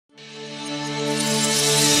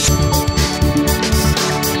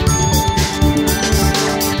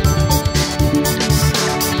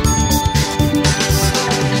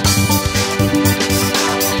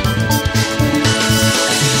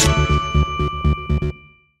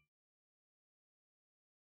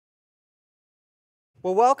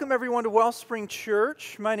Well, welcome everyone to Wellspring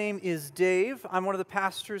Church. My name is Dave. I'm one of the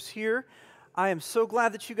pastors here. I am so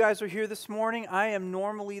glad that you guys are here this morning. I am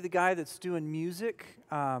normally the guy that's doing music.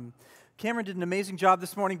 Cameron did an amazing job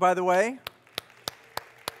this morning, by the way.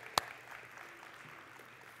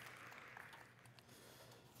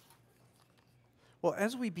 Well,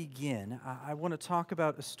 as we begin, I want to talk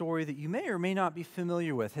about a story that you may or may not be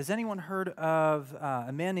familiar with. Has anyone heard of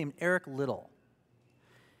a man named Eric Liddell?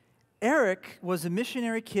 Eric was a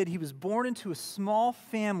missionary kid. He was born into a small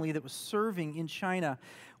family that was serving in China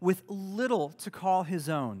with little to call his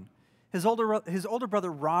own. His older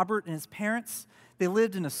brother Robert and his parents, they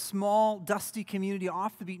lived in a small, dusty community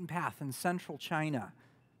off the beaten path in central China.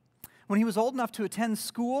 When he was old enough to attend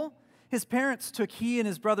school, his parents took he and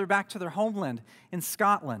his brother back to their homeland in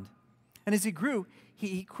Scotland. And as he grew,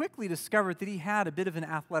 he quickly discovered that he had a bit of an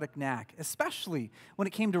athletic knack, especially when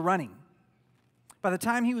it came to running. By the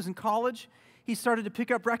time he was in college, he started to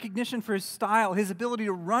pick up recognition for his style, his ability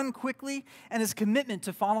to run quickly, and his commitment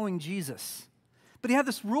to following Jesus. But he had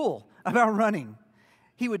this rule about running.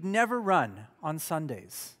 He would never run on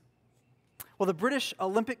Sundays. Well, the British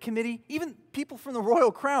Olympic Committee, even people from the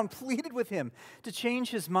Royal Crown, pleaded with him to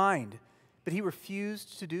change his mind, but he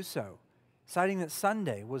refused to do so, citing that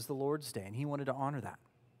Sunday was the Lord's Day, and he wanted to honor that.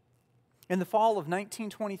 In the fall of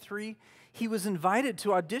 1923, he was invited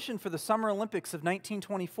to audition for the Summer Olympics of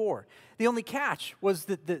 1924. The only catch was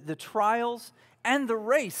that the trials and the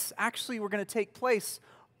race actually were going to take place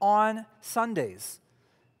on Sundays.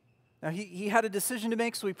 Now, he had a decision to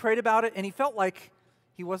make, so he prayed about it, and he felt like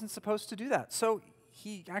he wasn't supposed to do that. So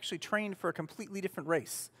he actually trained for a completely different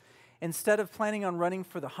race. Instead of planning on running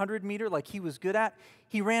for the 100-meter like he was good at,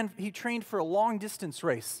 he trained for a long-distance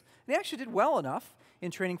race. And he actually did well enough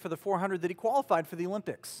in training for the 400 that he qualified for the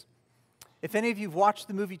Olympics. If any of you have watched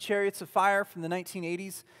the movie Chariots of Fire from the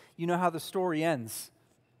 1980s, you know how the story ends.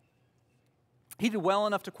 He did well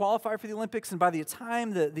enough to qualify for the Olympics, and by the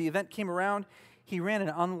time the event came around, he ran an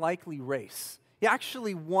unlikely race. He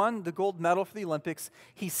actually won the gold medal for the Olympics.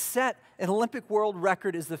 He set an Olympic world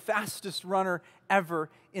record as the fastest runner ever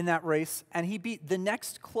in that race, and he beat the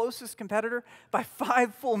next closest competitor by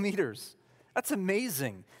 5 full meters. That's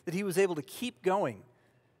amazing that he was able to keep going.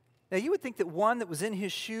 Now, you would think that one that was in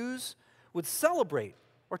his shoes would celebrate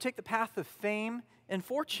or take the path of fame and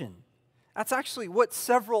fortune. That's actually what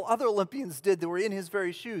several other Olympians did that were in his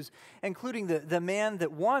very shoes, including the man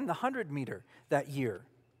that won the 100-meter that year.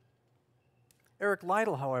 Eric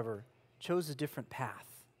Liddell, however, chose a different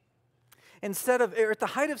path. At the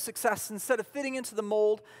height of success, instead of fitting into the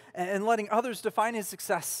mold and letting others define his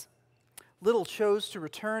success, Liddell chose to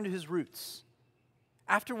return to his roots.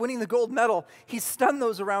 After winning the gold medal, he stunned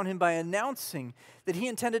those around him by announcing that he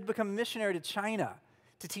intended to become a missionary to China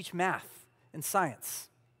to teach math and science.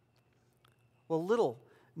 Well, Liddell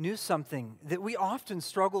knew something that we often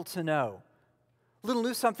struggle to know. Liddell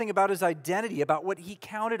knew something about his identity, about what he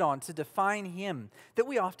counted on to define him, that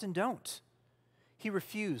we often don't. He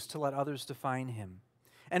refused to let others define him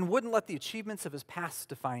and wouldn't let the achievements of his past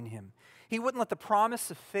define him. He wouldn't let the promise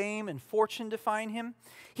of fame and fortune define him.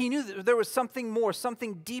 He knew that there was something more,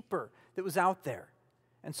 something deeper that was out there.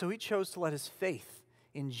 And so he chose to let his faith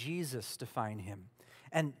in Jesus define him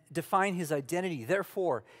and define his identity,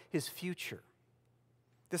 therefore his future.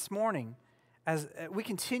 This morning, as we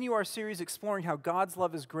continue our series exploring how God's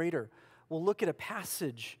love is greater, we'll look at a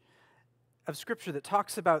passage of Scripture that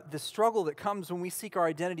talks about the struggle that comes when we seek our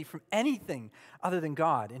identity from anything other than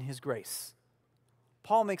God and His grace.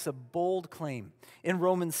 Paul makes a bold claim in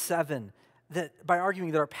Romans 7 that by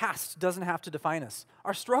arguing that our past doesn't have to define us,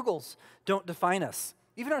 our struggles don't define us,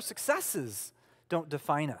 even our successes don't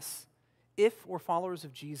define us. If we're followers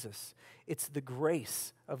of Jesus, it's the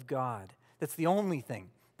grace of God that's the only thing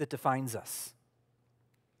that defines us.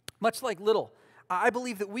 Much like Liddell, I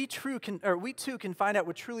believe that we too can find out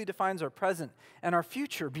what truly defines our present and our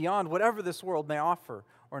future beyond whatever this world may offer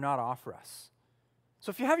or not offer us. So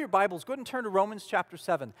if you have your Bibles, go ahead and turn to Romans chapter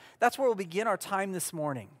 7. That's where we'll begin our time this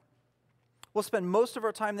morning. We'll spend most of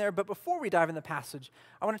our time there, but before we dive in the passage,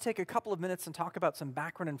 I want to take a couple of minutes and talk about some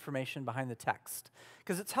background information behind the text,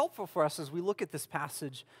 because it's helpful for us as we look at this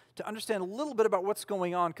passage to understand a little bit about what's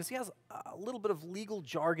going on, because he has a little bit of legal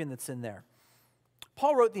jargon that's in there.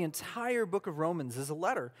 Paul wrote the entire book of Romans as a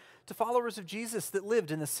letter to followers of Jesus that lived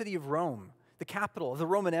in the city of Rome, the capital of the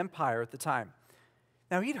Roman Empire at the time.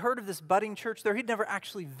 Now, he'd heard of this budding church there. He'd never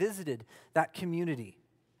actually visited that community.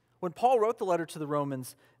 When Paul wrote the letter to the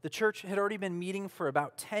Romans, the church had already been meeting for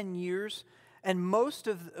about 10 years, and most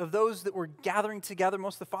of those that were gathering together,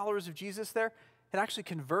 most of the followers of Jesus there, had actually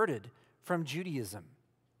converted from Judaism.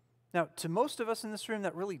 Now, to most of us in this room,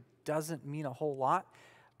 that really doesn't mean a whole lot.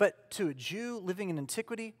 But to a Jew living in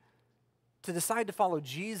antiquity, to decide to follow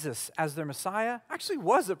Jesus as their Messiah actually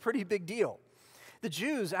was a pretty big deal. The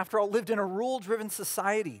Jews, after all, lived in a rule-driven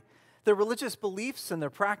society. Their religious beliefs and their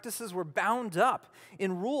practices were bound up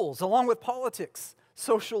in rules, along with politics,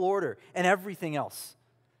 social order, and everything else,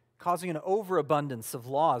 causing an overabundance of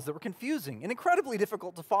laws that were confusing and incredibly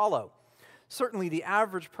difficult to follow. Certainly, the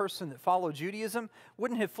average person that followed Judaism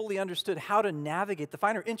wouldn't have fully understood how to navigate the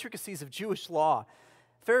finer intricacies of Jewish law.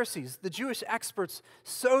 Pharisees, the Jewish experts,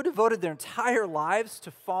 so devoted their entire lives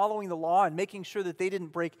to following the law and making sure that they didn't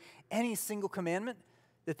break any single commandment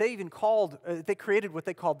that they created what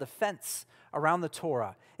they called the fence around the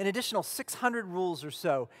Torah, an additional 600 rules or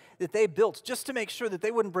so that they built just to make sure that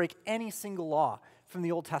they wouldn't break any single law from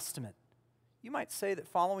the Old Testament. You might say that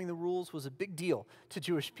following the rules was a big deal to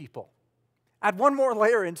Jewish people. Add one more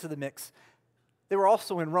layer into the mix. They were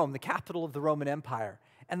also in Rome, the capital of the Roman Empire.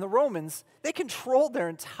 And the Romans, they controlled their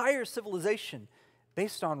entire civilization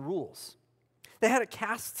based on rules. They had a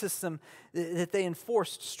caste system that they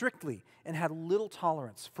enforced strictly and had little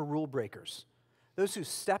tolerance for rule breakers. Those who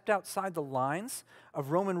stepped outside the lines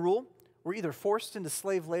of Roman rule were either forced into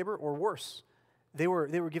slave labor or worse. They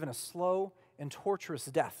were given a slow and torturous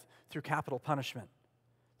death through capital punishment.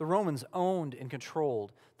 The Romans owned and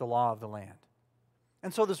controlled the law of the land.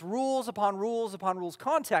 And so this rules upon rules upon rules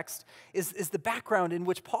context is the background in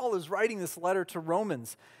which Paul is writing this letter to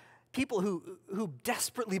Romans. People who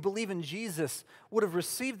desperately believe in Jesus would have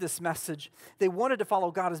received this message. They wanted to follow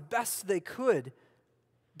God as best they could,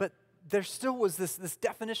 but there still was this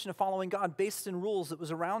definition of following God based in rules that was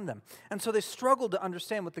around them. And so they struggled to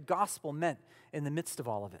understand what the gospel meant in the midst of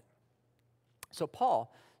all of it. So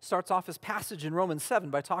Paul starts off his passage in Romans 7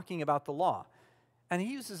 by talking about the law. And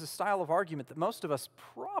he uses a style of argument that most of us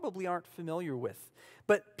probably aren't familiar with,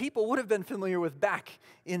 but people would have been familiar with back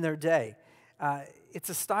in their day. It's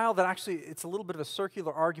a style that actually, it's a little bit of a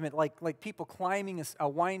circular argument, like people climbing a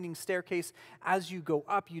winding staircase. As you go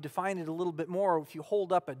up, you define it a little bit more. If you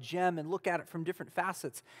hold up a gem and look at it from different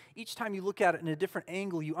facets, each time you look at it in a different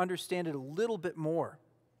angle, you understand it a little bit more.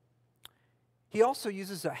 He also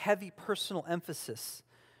uses a heavy personal emphasis,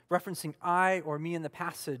 referencing I or me in the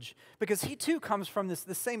passage, because he too comes from the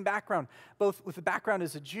same background, both with a background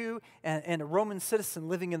as a Jew and a Roman citizen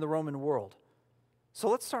living in the Roman world. So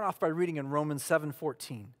let's start off by reading in Romans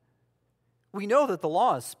 7:14. We know that the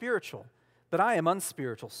law is spiritual, but I am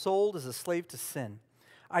unspiritual, sold as a slave to sin.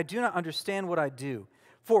 I do not understand what I do.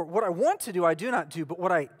 For what I want to do, I do not do, but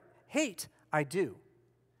what I hate, I do.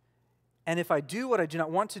 And if I do what I do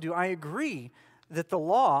not want to do, I agree that the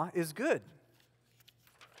law is good.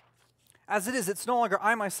 As it is, it's no longer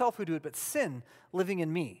I myself who do it, but sin living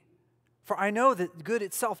in me. For I know that good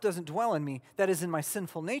itself doesn't dwell in me, that is in my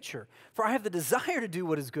sinful nature. For I have the desire to do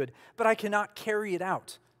what is good, but I cannot carry it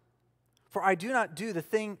out. For I do not do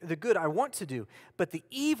the good I want to do, but the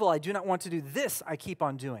evil I do not want to do, this I keep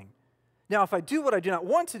on doing. Now, if I do what I do not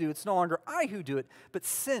want to do, it's no longer I who do it, but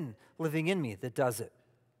sin living in me that does it.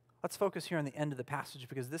 Let's focus here on the end of the passage,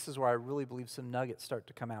 because this is where I really believe some nuggets start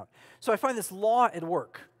to come out. So I find this law at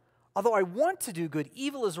work. Although I want to do good,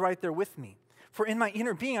 evil is right there with me. For in my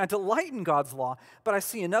inner being, I delight in God's law, but I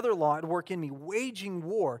see another law at work in me, waging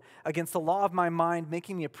war against the law of my mind,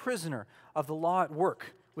 making me a prisoner of the law at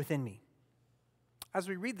work within me. As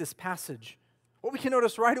we read this passage, what we can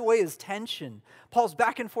notice right away is tension. Paul's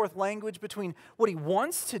back and forth language between what he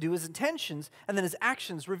wants to do, his intentions, and then his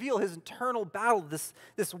actions reveal his internal battle,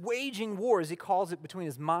 this waging war, as he calls it, between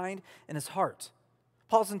his mind and his heart.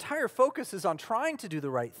 Paul's entire focus is on trying to do the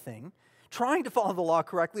right thing, trying to follow the law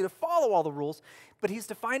correctly, to follow all the rules, but he's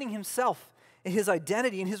defining himself and his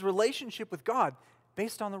identity and his relationship with God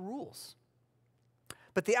based on the rules.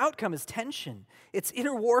 But the outcome is tension. It's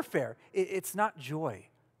inner warfare. It's not joy,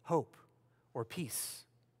 hope, or peace.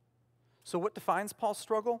 So what defines Paul's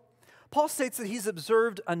struggle? Paul states that he's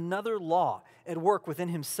observed another law at work within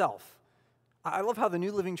himself. I love how the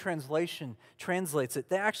New Living Translation translates it.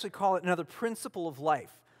 They actually call it another principle of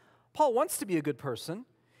life. Paul wants to be a good person.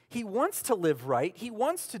 He wants to live right. He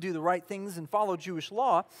wants to do the right things and follow Jewish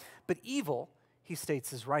law, but evil, he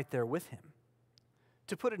states, is right there with him.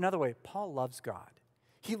 To put it another way, Paul loves God.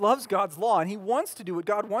 He loves God's law, and he wants to do what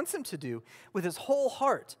God wants him to do with his whole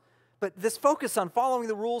heart. But this focus on following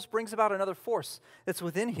the rules brings about another force that's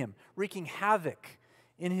within him, wreaking havoc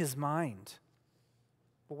in his mind.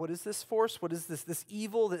 But what is this force? What is this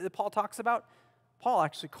evil that Paul talks about? Paul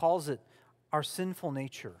actually calls it our sinful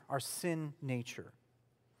nature, our sin nature.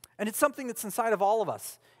 And it's something that's inside of all of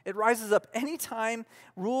us. It rises up anytime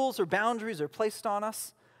rules or boundaries are placed on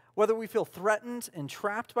us. Whether we feel threatened and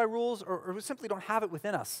trapped by rules or we simply don't have it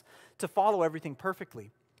within us to follow everything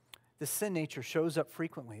perfectly, the sin nature shows up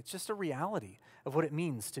frequently. It's just a reality of what it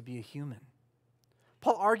means to be a human.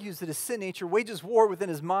 Paul argues that his sin nature wages war within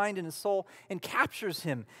his mind and his soul and captures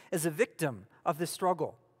him as a victim of this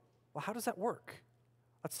struggle. Well, how does that work?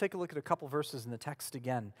 Let's take a look at a couple verses in the text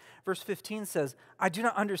again. Verse 15 says, I do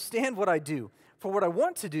not understand what I do, for what I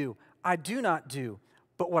want to do, I do not do,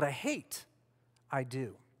 but what I hate, I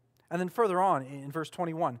do. And then further on in verse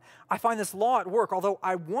 21, I find this law at work. Although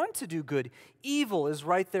I want to do good, evil is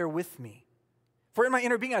right there with me. For in my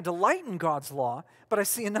inner being I delight in God's law, but I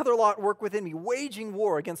see another law at work within me, waging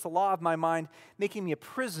war against the law of my mind, making me a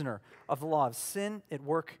prisoner of the law of sin at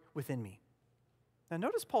work within me. Now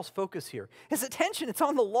notice Paul's focus here. His attention, it's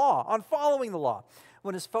on the law, on following the law.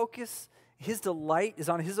 When his focus, his delight is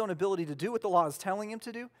on his own ability to do what the law is telling him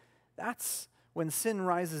to do, that's when sin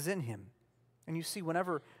rises in him. And you see,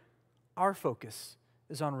 whenever our focus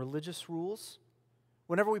is on religious rules,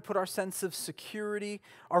 whenever we put our sense of security,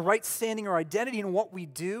 our right standing, our identity in what we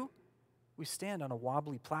do, we stand on a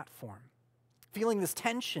wobbly platform, feeling this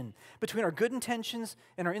tension between our good intentions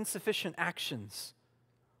and our insufficient actions.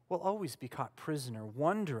 We'll always be caught prisoner,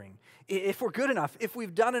 wondering if we're good enough, if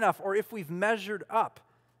we've done enough, or if we've measured up.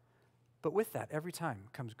 But with that, every time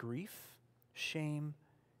comes grief, shame,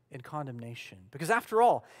 and condemnation. Because after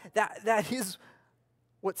all, that is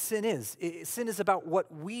what sin is. Sin is about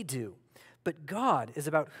what we do, but God is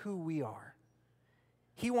about who we are.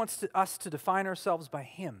 He wants us to define ourselves by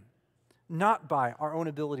Him, not by our own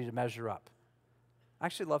ability to measure up. I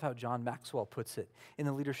actually love how John Maxwell puts it in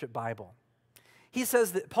the Leadership Bible. He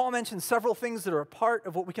says that Paul mentions several things that are a part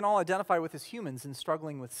of what we can all identify with as humans in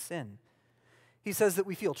struggling with sin. He says that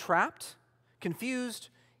we feel trapped, confused,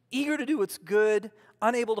 eager to do what's good,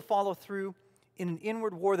 unable to follow through in an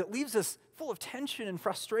inward war that leaves us full of tension and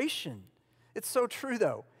frustration. It's so true,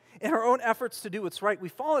 though. In our own efforts to do what's right, we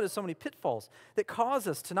fall into so many pitfalls that cause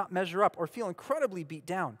us to not measure up or feel incredibly beat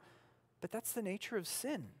down. But that's the nature of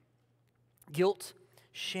sin. Guilt,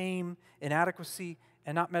 shame, inadequacy,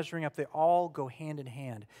 and not measuring up, they all go hand in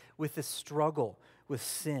hand with this struggle with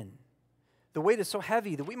sin. The weight is so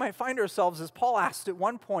heavy that we might find ourselves, as Paul asked at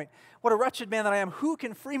one point, what a wretched man that I am, who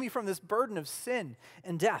can free me from this burden of sin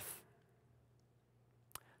and death?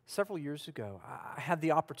 Several years ago, I had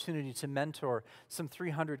the opportunity to mentor some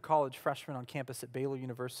 300 college freshmen on campus at Baylor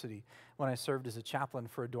University when I served as a chaplain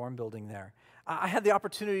for a dorm building there. I had the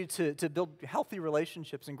opportunity to build healthy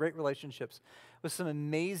relationships and great relationships with some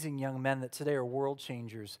amazing young men that today are world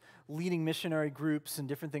changers, leading missionary groups and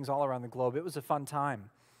different things all around the globe. It was a fun time.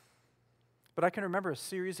 But I can remember a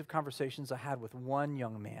series of conversations I had with one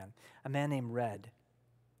young man, a man named Red.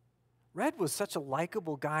 Red was such a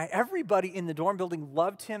likable guy. Everybody in the dorm building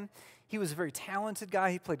loved him. He was a very talented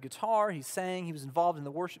guy. He played guitar, he sang, he was involved in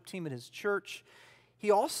the worship team at his church.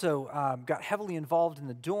 He also got heavily involved in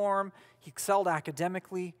the dorm. He excelled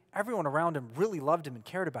academically. Everyone around him really loved him and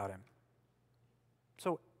cared about him.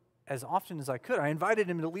 So as often as I could, I invited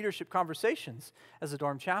him to leadership conversations as a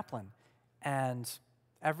dorm chaplain. And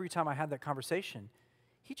every time I had that conversation,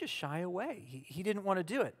 he'd just shy away. He didn't want to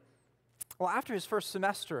do it. Well, after his first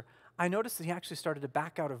semester, I noticed that he actually started to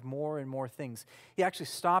back out of more and more things. He actually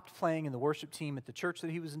stopped playing in the worship team at the church that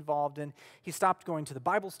he was involved in. He stopped going to the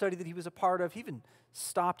Bible study that he was a part of. He even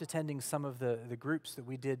stopped attending some of the groups that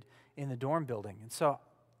we did in the dorm building. And so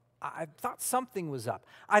I thought something was up.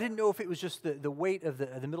 I didn't know if it was just the weight of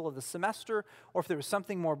the middle of the semester or if there was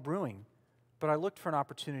something more brewing. But I looked for an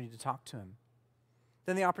opportunity to talk to him.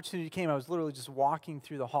 Then the opportunity came. I was literally just walking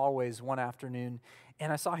through the hallways one afternoon,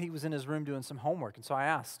 and I saw he was in his room doing some homework. And so I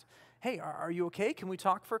asked, hey, are you okay? Can we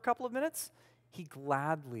talk for a couple of minutes? He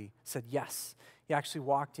gladly said yes. He actually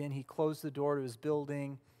walked in. He closed the door to his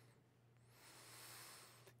building.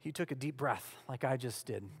 He took a deep breath like I just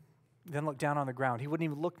did, then looked down on the ground. He wouldn't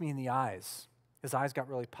even look me in the eyes. His eyes got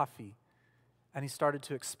really puffy. And he started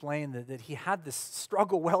to explain that he had this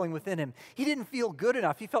struggle welling within him. He didn't feel good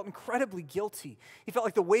enough. He felt incredibly guilty. He felt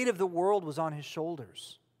like the weight of the world was on his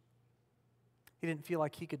shoulders. He didn't feel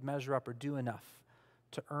like he could measure up or do enough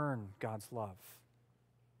to earn God's love.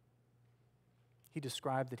 He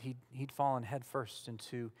described that he'd fallen headfirst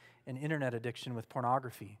into an internet addiction with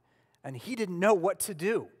pornography, and he didn't know what to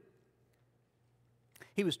do.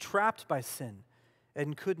 He was trapped by sin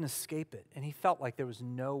and couldn't escape it, and he felt like there was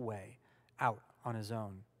no way out on his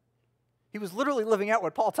own. He was literally living out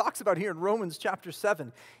what Paul talks about here in Romans chapter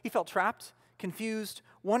 7. He felt trapped, confused,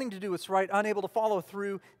 wanting to do what's right, unable to follow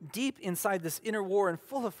through, deep inside this inner war and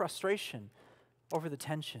full of frustration over the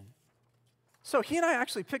tension. So he and I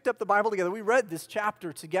actually picked up the Bible together. We read this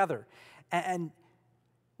chapter together, and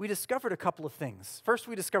we discovered a couple of things. First,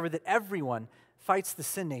 we discovered that everyone fights the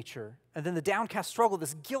sin nature, and then the downcast struggle,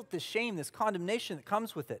 this guilt, this shame, this condemnation that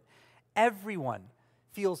comes with it. Everyone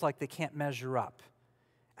feels like they can't measure up,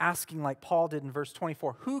 asking like Paul did in verse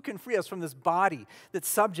 24, who can free us from this body that's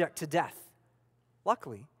subject to death?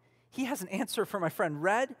 Luckily, he has an answer for my friend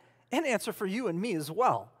Red and an answer for you and me as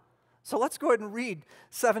well. So let's go ahead and read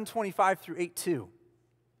 7:25 through 8:2.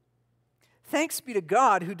 Thanks be to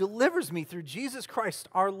God who delivers me through Jesus Christ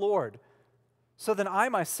our Lord, so that I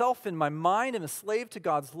myself in my mind am a slave to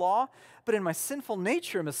God's law, but in my sinful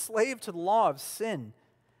nature am a slave to the law of sin.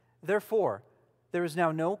 Therefore, there is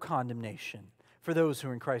now no condemnation for those who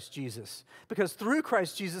are in Christ Jesus, because through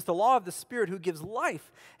Christ Jesus, the law of the Spirit who gives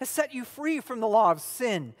life has set you free from the law of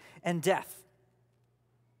sin and death.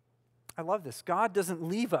 I love this. God doesn't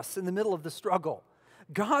leave us in the middle of the struggle.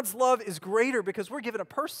 God's love is greater because we're given a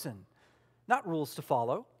person, not rules to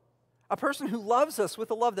follow. A person who loves us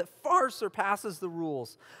with a love that far surpasses the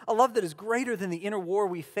rules. A love that is greater than the inner war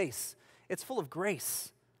we face. It's full of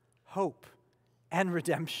grace, hope, and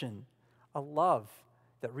redemption. A love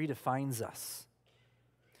that redefines us.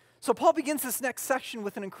 So Paul begins this next section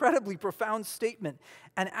with an incredibly profound statement.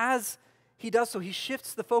 And as he does so, he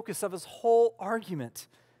shifts the focus of his whole argument.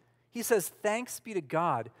 He says, thanks be to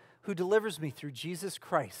God who delivers me through Jesus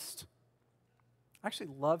Christ. I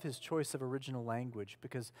actually love his choice of original language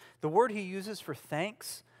because the word he uses for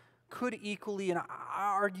thanks could equally, and I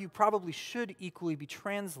argue probably should equally be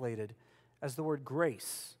translated as the word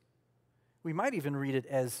grace. We might even read it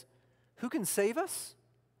as, who can save us?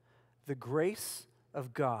 The grace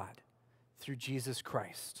of God through Jesus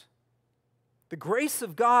Christ. The grace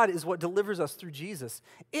of God is what delivers us through Jesus.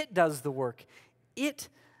 It does the work. It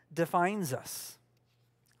defines us.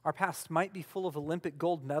 Our past might be full of Olympic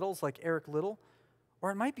gold medals like Eric Liddell, or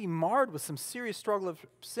it might be marred with some serious struggle of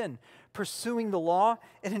sin, pursuing the law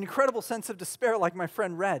and an incredible sense of despair like my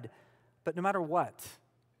friend Red. But no matter what,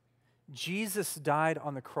 Jesus died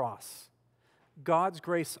on the cross. God's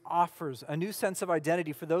grace offers a new sense of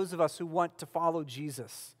identity for those of us who want to follow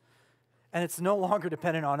Jesus. And it's no longer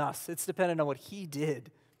dependent on us. It's dependent on what he did.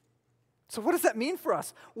 So what does that mean for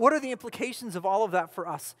us? What are the implications of all of that for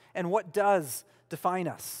us? And what does define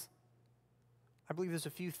us? I believe there's a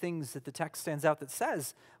few things that the text stands out that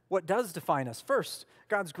says what does define us. First,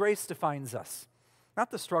 God's grace defines us.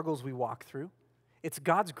 Not the struggles we walk through. It's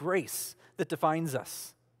God's grace that defines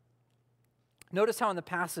us. Notice how in the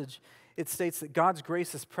passage it states that God's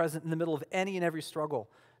grace is present in the middle of any and every struggle,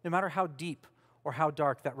 no matter how deep or how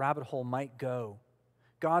dark that rabbit hole might go.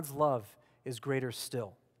 God's love is greater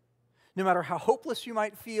still. No matter how hopeless you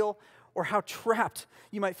might feel or how trapped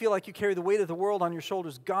you might feel like you carry the weight of the world on your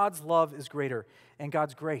shoulders, God's love is greater, and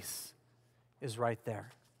God's grace is right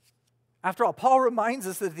there. After all, Paul reminds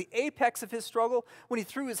us that at the apex of his struggle, when he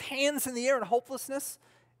threw his hands in the air in hopelessness,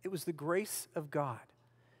 it was the grace of God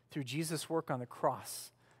through Jesus' work on the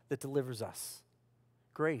cross that delivers us.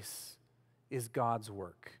 Grace is God's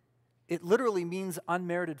work. It literally means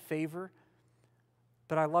unmerited favor,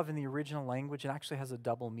 but I love in the original language, it actually has a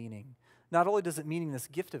double meaning. Not only does it mean this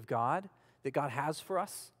gift of God that God has for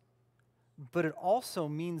us, but it also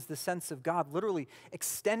means the sense of God literally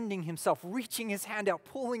extending himself, reaching his hand out,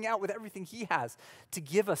 pulling out with everything he has to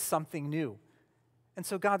give us something new. And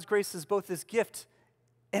so God's grace is both this gift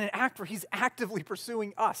and an act where he's actively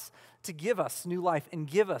pursuing us to give us new life and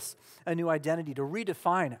give us a new identity, to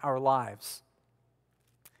redefine our lives.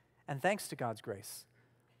 And thanks to God's grace,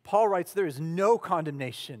 Paul writes, there is no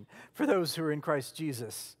condemnation for those who are in Christ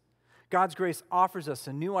Jesus. God's grace offers us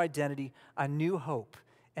a new identity, a new hope,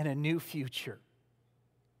 and a new future.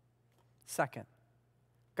 Second,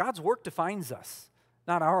 God's work defines us,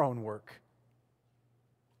 not our own work.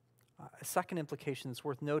 A second implication that's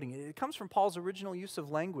worth noting, it comes from Paul's original use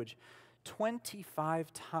of language.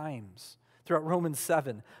 25 times throughout Romans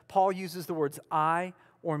 7, Paul uses the words I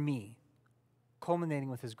or me, culminating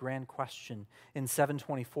with his grand question in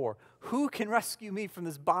 7:24. Who can rescue me from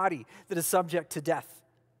this body that is subject to death?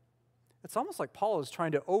 It's almost like Paul is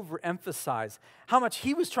trying to overemphasize how much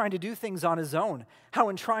he was trying to do things on his own, how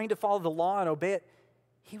in trying to follow the law and obey it,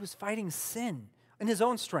 he was fighting sin in his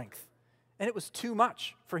own strength, and it was too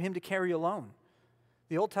much for him to carry alone.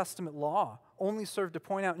 The Old Testament law only served to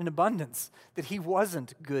point out in abundance that he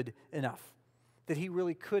wasn't good enough, that he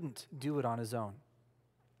really couldn't do it on his own.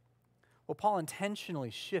 Well, Paul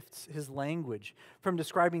intentionally shifts his language from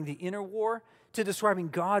describing the inner war to describing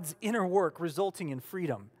God's inner work resulting in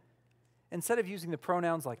freedom. Instead of using the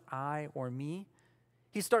pronouns like I or me,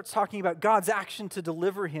 he starts talking about God's action to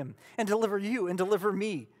deliver him and deliver you and deliver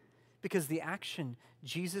me. Because the action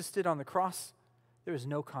Jesus did on the cross, there is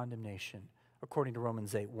no condemnation according to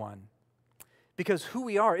Romans 8:1. Because who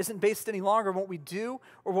we are isn't based any longer on what we do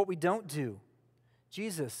or what we don't do.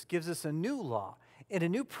 Jesus gives us a new law and a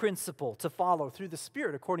new principle to follow through the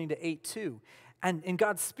Spirit, according to 8:2. And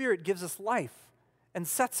God's Spirit gives us life and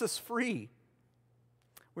sets us free.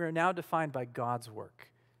 We are now defined by God's work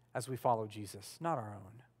as we follow Jesus, not our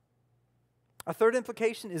own. A third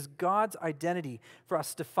implication is God's identity for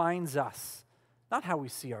us defines us, not how we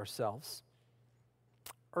see ourselves.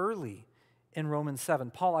 Early in Romans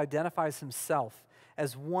 7, Paul identifies himself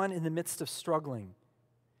as one in the midst of struggling.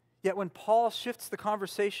 Yet when Paul shifts the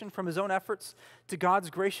conversation from his own efforts to God's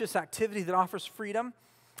gracious activity that offers freedom,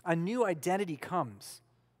 a new identity comes.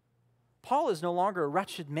 Paul is no longer a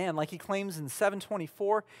wretched man like he claims in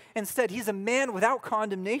 7:24. Instead, he's a man without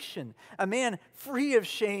condemnation, a man free of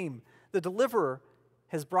shame. The deliverer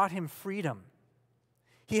has brought him freedom.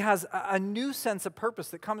 He has a new sense of purpose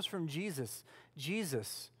that comes from Jesus.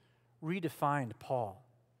 Jesus redefined Paul.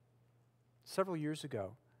 Several years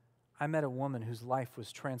ago, I met a woman whose life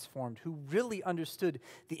was transformed, who really understood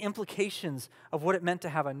the implications of what it meant to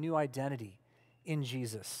have a new identity in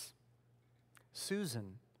Jesus.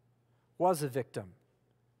 Susan was a victim.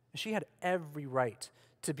 She had every right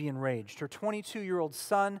to be enraged. Her 22-year-old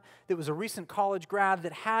son that was a recent college grad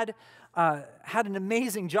that had an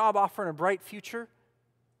amazing job offer and a bright future,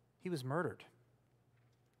 he was murdered.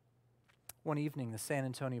 One evening, the San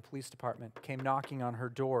Antonio Police Department came knocking on her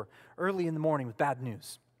door early in the morning with bad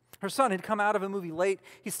news. Her son had come out of a movie late.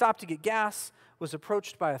 He stopped to get gas, was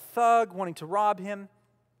approached by a thug wanting to rob him,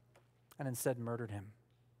 and instead murdered him.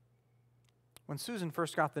 When Susan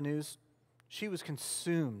first got the news, she was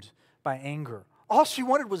consumed by anger. All she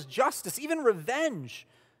wanted was justice, even revenge.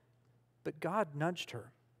 But God nudged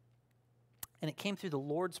her, and it came through the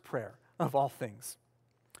Lord's Prayer of all things.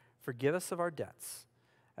 Forgive us of our debts,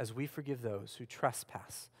 as we forgive those who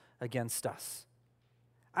trespass against us.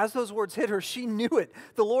 As those words hit her, she knew it.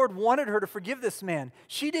 The Lord wanted her to forgive this man.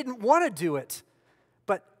 She didn't want to do it,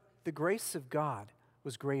 but the grace of God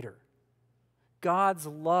was greater. God's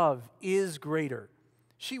love is greater.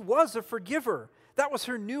 She was a forgiver. That was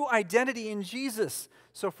her new identity in Jesus.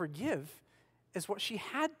 So forgive is what she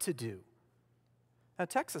had to do. Now,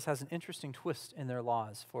 Texas has an interesting twist in their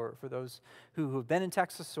laws for those who have been in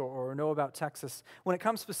Texas or know about Texas. When it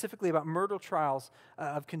comes specifically about murder trials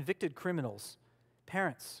of convicted criminals,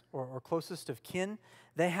 parents or closest of kin,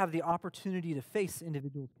 they have the opportunity to face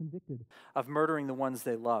individuals convicted of murdering the ones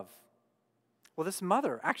they love. Well, this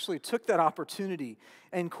mother actually took that opportunity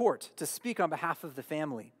in court to speak on behalf of the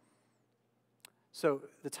family. So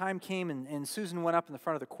the time came, and Susan went up in the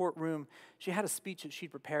front of the courtroom. She had a speech that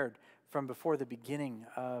she'd prepared from before the beginning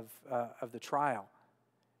of the trial.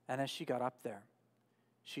 And as she got up there,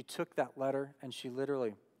 she took that letter and she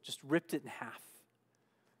literally just ripped it in half.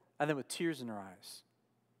 And then with tears in her eyes,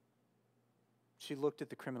 she looked at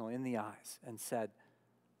the criminal in the eyes and said,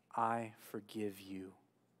 "I forgive you."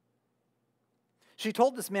 She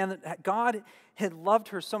told this man that God had loved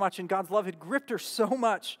her so much and God's love had gripped her so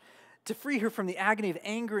much to free her from the agony of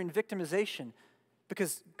anger and victimization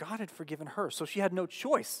because God had forgiven her. So she had no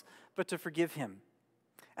choice but to forgive him.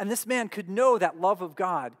 And this man could know that love of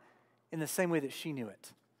God in the same way that she knew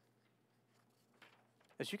it.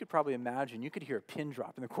 As you could probably imagine, you could hear a pin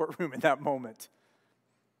drop in the courtroom in that moment.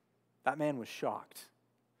 That man was shocked.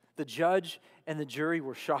 The judge and the jury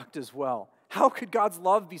were shocked as well. How could God's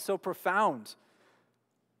love be so profound?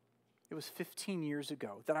 It was 15 years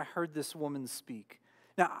ago that I heard this woman speak.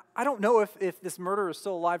 Now, I don't know if this murderer is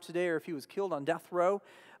still alive today or if he was killed on death row,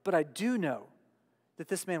 but I do know that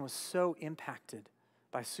this man was so impacted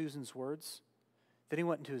by Susan's words that he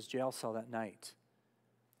went into his jail cell that night.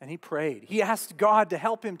 And he prayed. He asked God to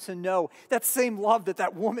help him to know that same love that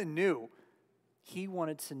that woman knew. He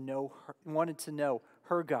wanted to know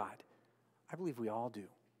her God. I believe we all do.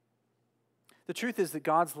 The truth is that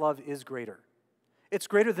God's love is greater. It's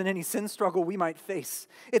greater than any sin struggle we might face.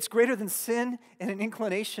 It's greater than sin and an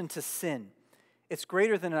inclination to sin. It's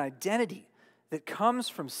greater than an identity that comes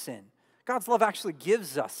from sin. God's love actually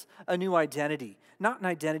gives us a new identity, not an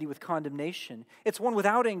identity with condemnation. It's one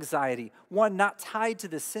without anxiety, one not tied to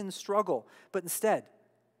the sin struggle, but instead,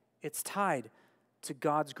 it's tied to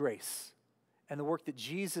God's grace and the work that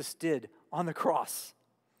Jesus did on the cross.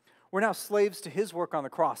 We're now slaves to his work on the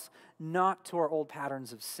cross, not to our old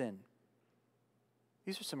patterns of sin.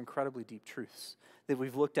 These are some incredibly deep truths that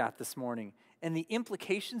we've looked at this morning. And the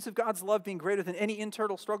implications of God's love being greater than any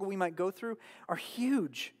internal struggle we might go through are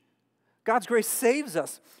huge. God's grace saves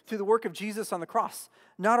us through the work of Jesus on the cross,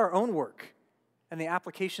 not our own work. And the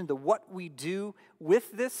application to what we do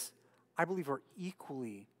with this, I believe, are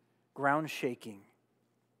equally ground-shaking.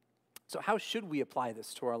 So how should we apply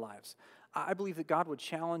this to our lives? I believe that God would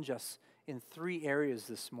challenge us in 3 areas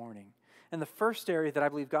this morning. And the first area that I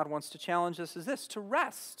believe God wants to challenge us is this: to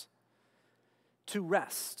rest. To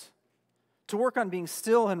rest. To work on being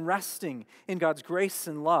still and resting in God's grace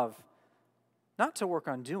and love, not to work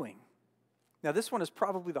on doing. Now, this one is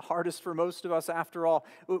probably the hardest for most of us. After all,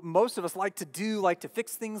 most of us like to do, like to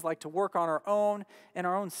fix things, like to work on our own, and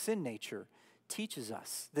our own sin nature teaches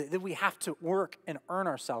us that we have to work and earn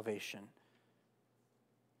our salvation.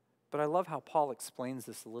 But I love how Paul explains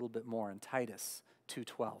this a little bit more in Titus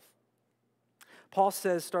 2:12. Paul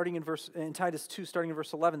says, in Titus 2, starting in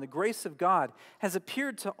verse 11, the grace of God has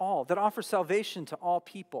appeared to all that offers salvation to all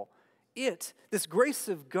people. This grace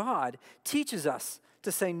of God, teaches us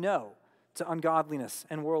to say no to ungodliness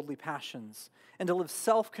and worldly passions, and to live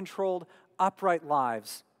self-controlled, upright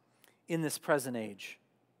lives in this present age.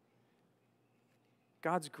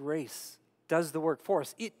 God's grace does the work for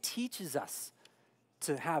us. It teaches us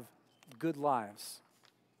to have good lives.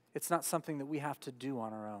 It's not something that we have to do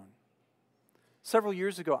on our own. Several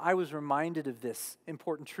years ago, I was reminded of this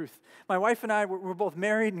important truth. My wife and I were both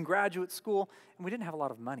married in graduate school, and we didn't have a lot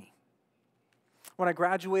of money. When I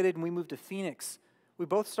graduated and we moved to Phoenix, we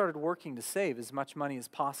both started working to save as much money as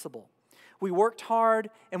possible. We worked hard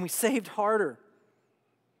and we saved harder.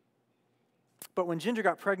 But when Ginger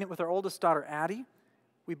got pregnant with our oldest daughter, Addie,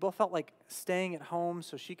 we both felt like staying at home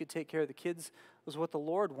so she could take care of the kids was what the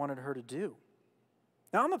Lord wanted her to do.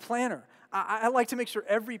 Now, I'm a planner. I like to make sure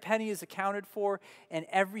every penny is accounted for and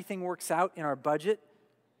everything works out in our budget,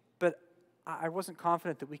 but I wasn't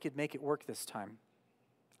confident that we could make it work this time.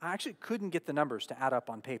 I actually couldn't get the numbers to add up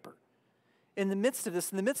on paper. In the midst of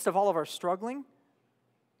this, in the midst of all of our struggling,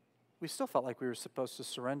 we still felt like we were supposed to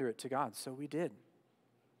surrender it to God, so we did.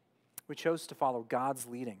 We chose to follow God's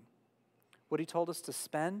leading. What He told us to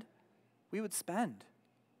spend, we would spend.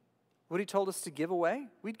 What He told us to give away,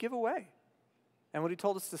 we'd give away. And what He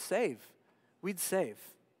told us to save, we'd save.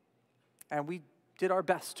 And we did our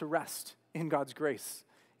best to rest in God's grace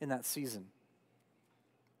in that season.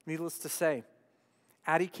 Needless to say,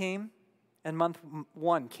 Addie came, and month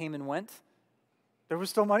 1 came and went. There was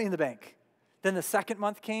still money in the bank. Then the second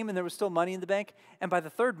month came, and there was still money in the bank. And by the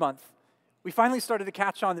third month, we finally started to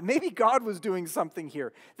catch on that maybe God was doing something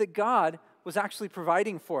here, that God was actually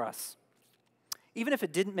providing for us. Even if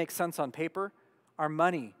it didn't make sense on paper, our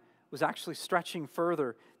money was actually stretching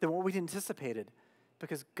further than what we'd anticipated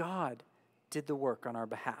because God did the work on our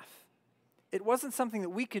behalf. It wasn't something that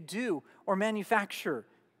we could do or manufacture.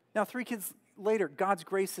 Now, 3 kids later, God's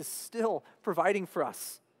grace is still providing for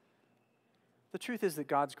us. The truth is that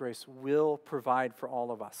God's grace will provide for all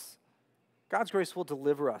of us. God's grace will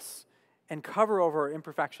deliver us and cover over our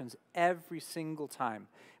imperfections every single time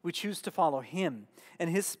we choose to follow Him and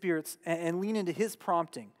His spirits and lean into His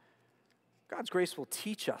prompting. God's grace will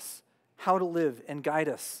teach us how to live and guide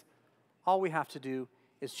us. All we have to do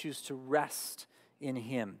is choose to rest in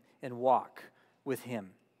Him and walk with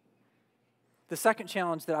Him. The second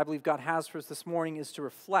challenge that I believe God has for us this morning is to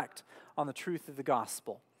reflect on the truth of the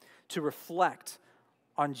gospel, to reflect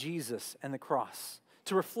on Jesus and the cross,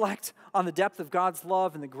 to reflect on the depth of God's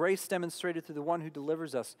love and the grace demonstrated through the one who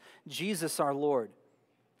delivers us, Jesus our Lord.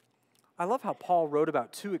 I love how Paul wrote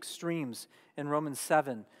about 2 extremes in Romans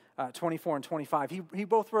 7, 24 and 25. He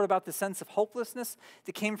both wrote about the sense of hopelessness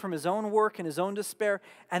that came from his own work and his own despair,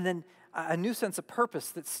 and then a new sense of purpose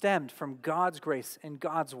that stemmed from God's grace and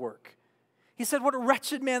God's work. He said, "What a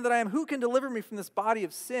wretched man that I am. Who can deliver me from this body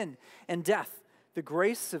of sin and death? The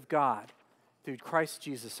grace of God through Christ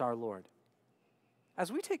Jesus our Lord."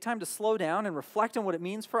 As we take time to slow down and reflect on what it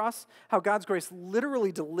means for us, how God's grace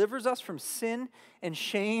literally delivers us from sin and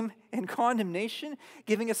shame and condemnation,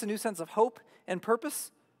 giving us a new sense of hope and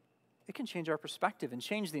purpose, it can change our perspective and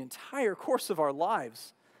change the entire course of our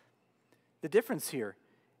lives. The difference here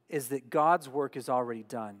is that God's work is already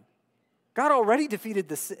done. God already defeated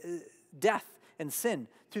the death and sin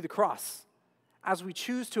through the cross. As we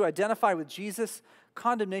choose to identify with Jesus,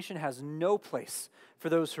 condemnation has no place for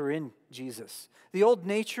those who are in Jesus. The old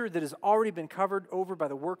nature that has already been covered over by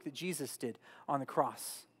the work that Jesus did on the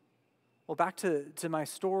cross. Well, back to my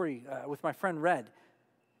story with my friend Red.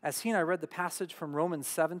 As he and I read the passage from Romans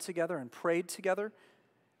 7 together and prayed together,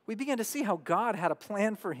 we began to see how God had a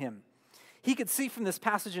plan for him. He could see from this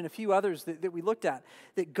passage and a few others that we looked at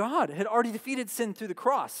that God had already defeated sin through the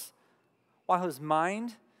cross, while his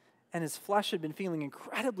mind and his flesh had been feeling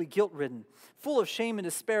incredibly guilt-ridden, full of shame and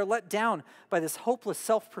despair, let down by this hopeless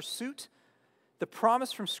self-pursuit. The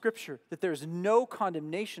promise from Scripture that there is no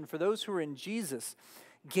condemnation for those who are in Jesus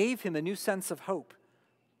gave him a new sense of hope.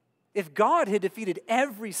 If God had defeated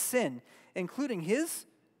every sin, including his,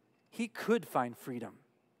 he could find freedom.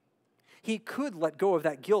 He could let go of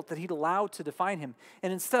that guilt that he'd allowed to define him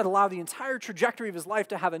and instead allow the entire trajectory of his life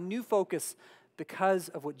to have a new focus because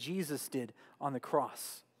of what Jesus did on the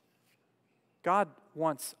cross. God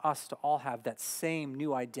wants us to all have that same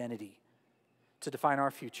new identity to define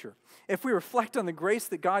our future. If we reflect on the grace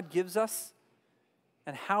that God gives us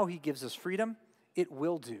and how he gives us freedom, it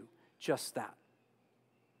will do just that.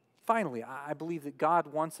 Finally, I believe that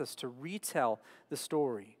God wants us to retell the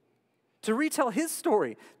story, to retell his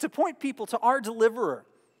story, to point people to our deliverer.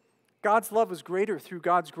 God's love was greater through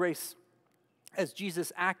God's grace as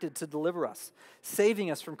Jesus acted to deliver us,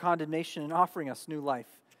 saving us from condemnation and offering us new life.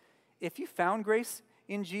 If you found grace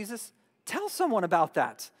in Jesus, tell someone about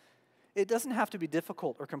that. It doesn't have to be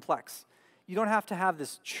difficult or complex. You don't have to have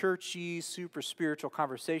this churchy, super spiritual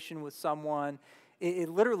conversation with someone. It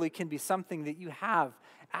literally can be something that you have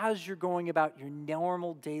as you're going about your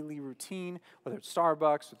normal daily routine, whether it's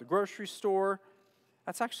Starbucks or the grocery store.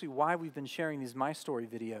 That's actually why we've been sharing these My Story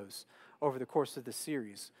videos over the course of this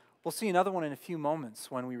series. We'll see another one in a few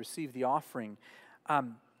moments when we receive the offering.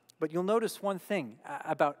 But you'll notice one thing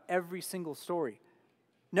about every single story.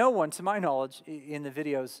 No one, to my knowledge, in the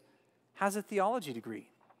videos has a theology degree.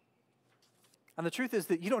 And the truth is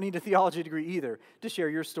that you don't need a theology degree either to share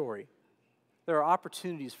your story. There are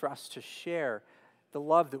opportunities for us to share the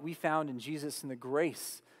love that we found in Jesus and the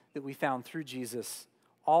grace that we found through Jesus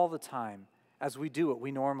all the time as we do what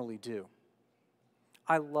we normally do.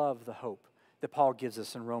 I love the hope that Paul gives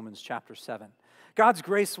us in Romans chapter 7. God's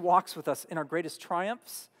grace walks with us in our greatest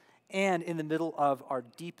triumphs and in the middle of our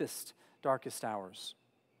deepest, darkest hours.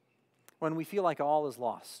 When we feel like all is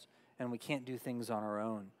lost and we can't do things on our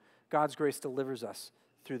own, God's grace delivers us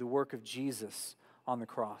through the work of Jesus on the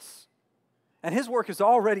cross. And his work is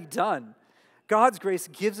already done. God's grace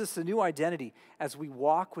gives us a new identity as we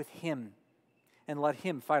walk with him and let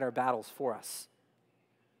him fight our battles for us.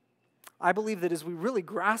 I believe that as we really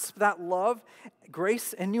grasp that love,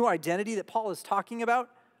 grace, and new identity that Paul is talking about,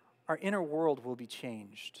 our inner world will be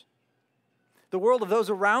changed. The world of those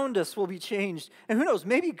around us will be changed. And who knows,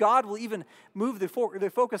 maybe God will even move the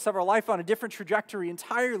focus of our life on a different trajectory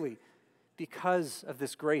entirely because of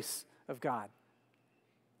this grace of God.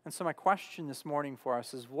 And so my question this morning for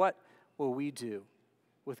us is, what will we do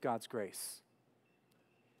with God's grace?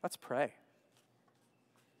 Let's pray.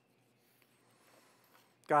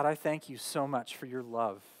 God, I thank you so much for your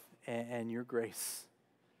love and your grace.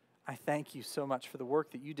 I thank you so much for the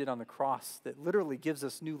work that you did on the cross that literally gives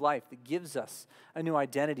us new life, that gives us a new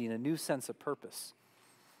identity and a new sense of purpose.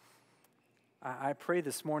 I pray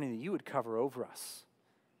this morning that you would cover over us.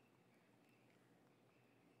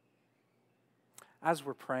 As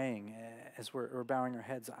we're praying, as we're bowing our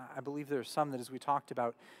heads, I believe there are some that as we talked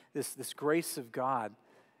about this grace of God,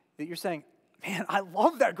 that you're saying, man, I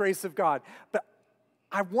love that grace of God, but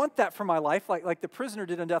I want that for my life, like the prisoner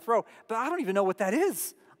did on death row, but I don't even know what that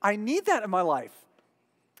is. I need that in my life.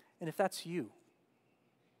 And if that's you,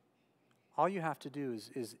 all you have to do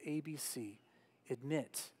is ABC,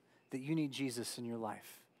 admit that you need Jesus in your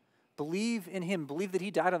life. Believe in him. Believe that he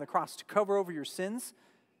died on the cross to cover over your sins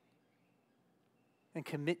and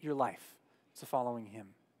commit your life to following him.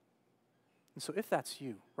 And so if that's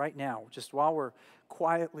you right now, just while we're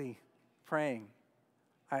quietly praying,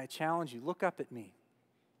 I challenge you, look up at me.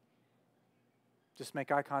 Just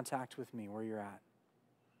make eye contact with me where you're at.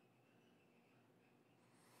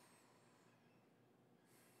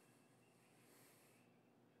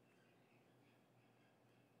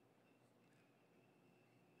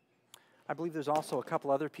 I believe there's also a couple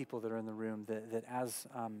other people that are in the room that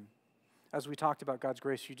as we talked about God's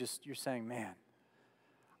grace, you're saying, man,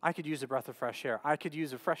 I could use a breath of fresh air. I could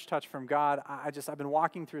use a fresh touch from God. I've been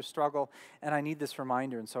walking through a struggle, and I need this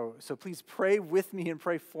reminder. And so please pray with me and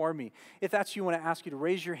pray for me. If that's you, I want to ask you to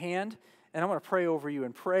raise your hand, and I want to pray over you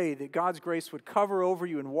and pray that God's grace would cover over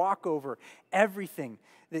you and walk over everything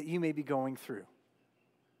that you may be going through.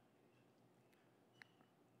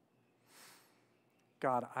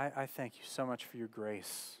 God, I thank you so much for your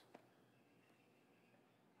grace.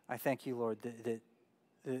 I thank you, Lord, that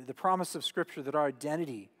the promise of Scripture that our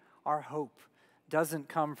identity, our hope, doesn't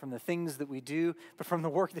come from the things that we do, but from the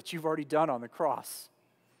work that you've already done on the cross.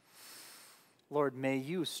 Lord, may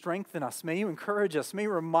you strengthen us. May you encourage us. May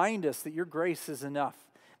you remind us that your grace is enough.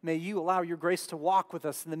 May you allow your grace to walk with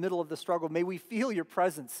us in the middle of the struggle. May we feel your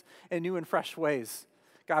presence in new and fresh ways.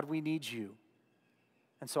 God, we need you.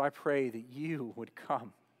 And so I pray that you would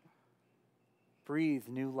come, breathe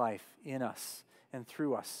new life in us and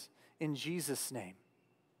through us. In Jesus' name,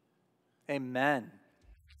 amen.